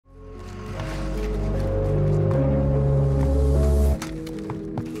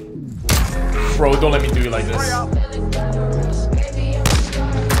bro, don't let me do you like this. It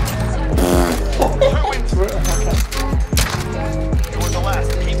was the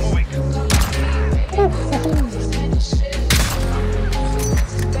last. Keep moving.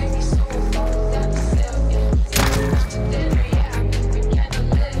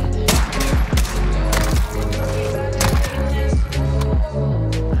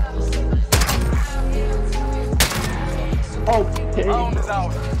 Okay. Round is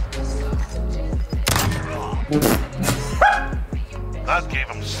out. That gave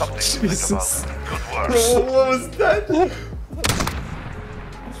him something to think about. Good work. Bro, what was that?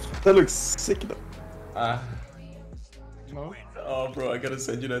 That looks sick though. No? Oh, bro, I gotta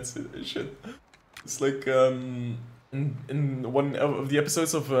send you that shit. It's like, in one of the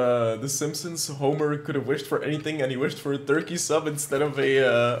episodes of The Simpsons, Homer could have wished for anything, and he wished for a turkey sub instead of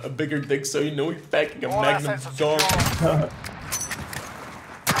a bigger dick, so you know he's packing a magnum dog.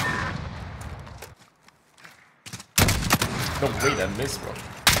 No, wait, I missed, bro.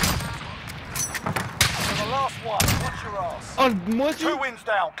 The last one. Watch your ass. Oh, moi, 2 wins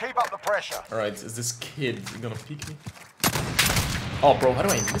down. Keep up the pressure. Alright, is this kid gonna peek me? Oh, bro, how do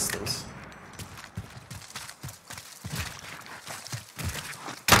I miss those?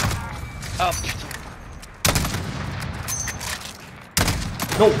 Oh,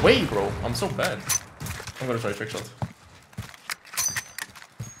 No way, bro. I'm so bad. I'm gonna try trick shot.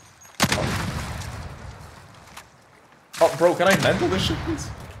 Oh, bro, can I mantle this shit, please?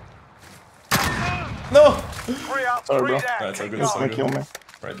 No! 3 up, Sorry, 3 bro. down. That's all Keep good. It's going. gonna kill me.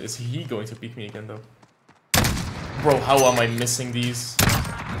 Right, is he going to peek me again, though? Bro, how am I missing these?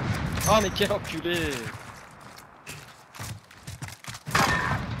 oh, mais quel enculé!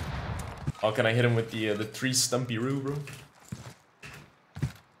 Oh, can I hit him with the 3 stumpy roo, bro?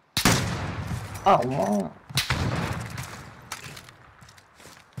 Oh, wow.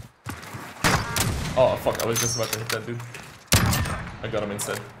 Oh, fuck, I was just about to hit that dude. I got him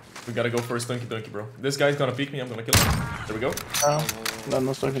instead. We gotta go for a stunky donkey, bro. This guy's gonna peek me, I'm gonna kill him. There we go. No,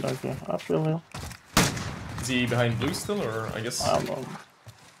 no stunky donkey. I feel you. Is he behind blue still, or I guess? I don't know.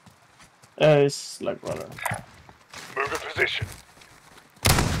 Yeah, it's like brother. Move in position.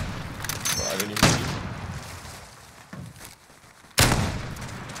 Well, I didn't even see.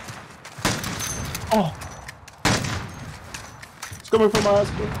 Oh! It's coming from my ass,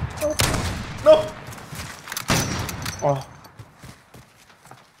 bro. No! Oh,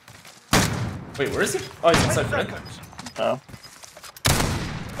 Wait, where is he? Oh, he's inside red. Seconds. yeah.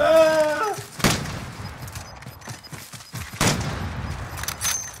 Ah!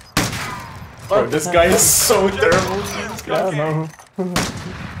 Bro, this guy is so terrible. Yeah, no.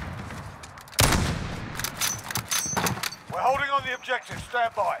 We're holding on the objective.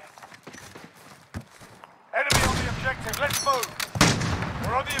 Stand by. Enemy on the objective. Let's move.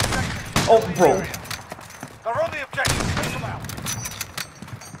 We're on the objective. Oh, bro. They're on the objective. Push them out.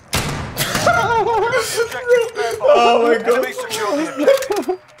 Objective, stand by. Oh my god. Enemy secure the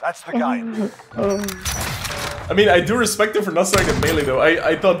objective. That's the game. I mean, I do respect him for not starting at melee, though.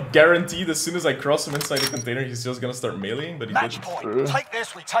 I thought guaranteed as soon as I cross him inside the container, he's just gonna start meleeing, but he Match didn't. point. Take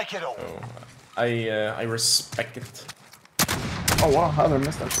this. We take it all. Oh, I respect it. Oh wow, how did I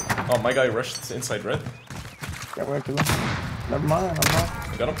miss that shit? Oh, my guy rushed inside red. Can't wait to kill him. Never mind, I'm not.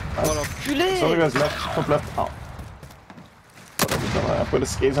 I got him. Oh, So the l'enculé! guy's left, top left. Oh. But every time I put a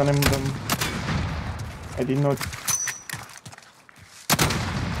skates on him, then I didn't know.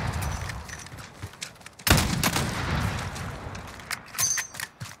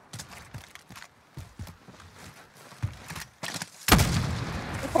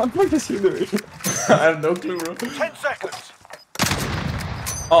 What the fuck is he doing? I have no clue, bro. 10 seconds.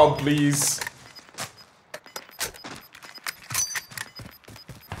 Oh, please.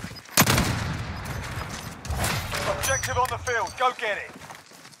 Objective on the field. Go get it.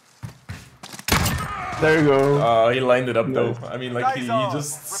 There you go. He lined it up, though. I mean, like, he Days on.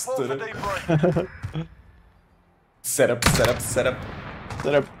 just Report stood for it. debrief. Set up, set up, set up.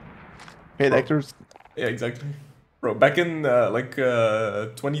 Set up. Paid actors. Yeah, exactly. Bro, back in,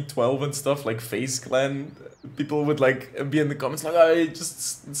 2012 and stuff, like, FaZe Clan, people would, like, be in the comments like, I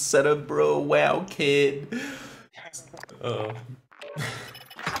just set up, bro. Wow, kid.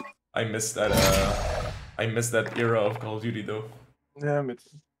 I missed that, era of Call of Duty, though. Damn it.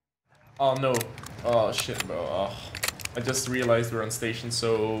 Oh no. Oh shit, bro. Oh. I just realized we're on station,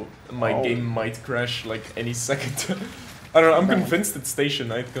 so my game might crash like any second. I don't know, I'm convinced it's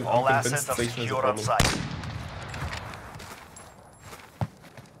station. I'm All convinced assets are station is a secured on problem. site.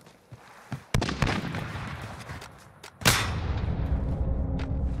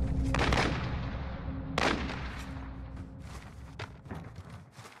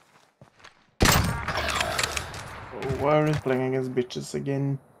 Why is playing against bitches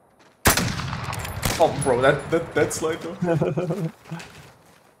again? Oh, bro, that slide though.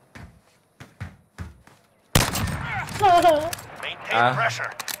 Maintain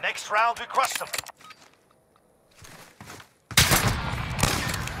pressure. Next round, we crush them.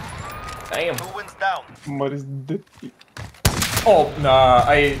 Damn. 2 wins down. What is that? Oh,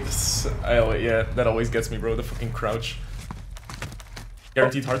 nah, yeah, that always gets me, bro, the fucking crouch.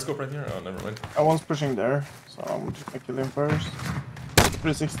 Guaranteed hard scope right here? Oh, never mind. I was pushing there, so I'm just gonna kill him first.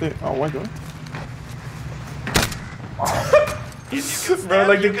 360. Oh, wait, what? Bro,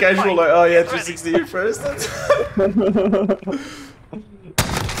 like the casual, like, oh yeah, 360 here first.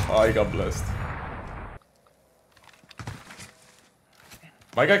 Oh, he got blessed.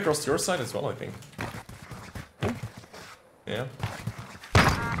 My guy crossed your side as well, I think. Yeah.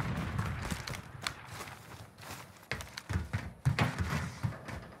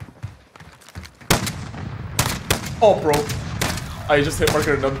 Oh, bro. I just hit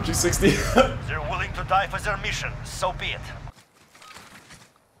marker another 360. They're willing to die for their mission, so be it.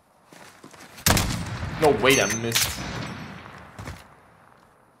 No, wait, I missed.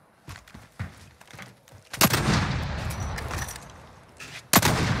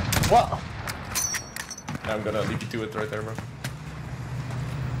 What? I'm gonna leave you to it right there, bro.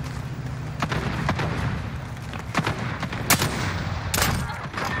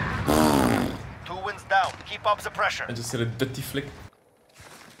 Down. Keep up the pressure. I just hit a dirty flick.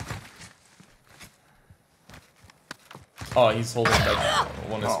 Oh, he's holding back.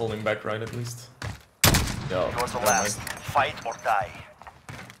 One is holding back right at least. Yo, it was the last. Fight or die.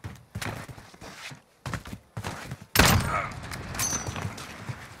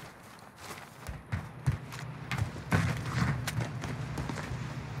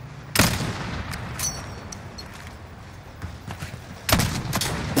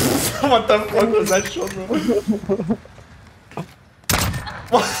 What the fuck was that shot, bro?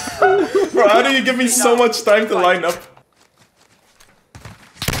 Bro, how do you give me so much time to line up?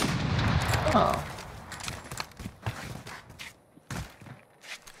 Oh.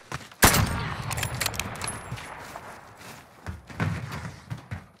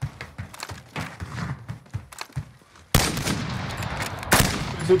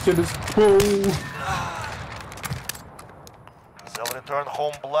 Is cool. They'll return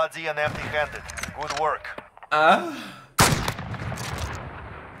home bloody and empty-handed. Good work.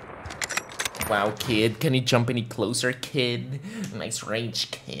 Wow, kid. Can you jump any closer, kid? Nice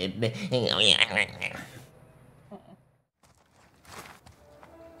range, kid. Wait,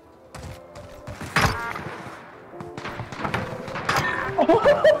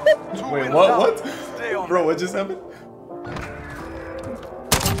 what? Bro, what just happened?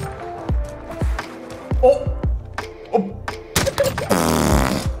 Oh!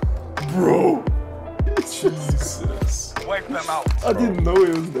 Bro! Jesus. Wipe them out. I didn't know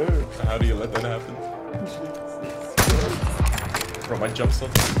he was there. How do you let that happen? Bro, my jump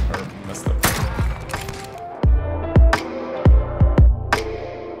shots are messed up.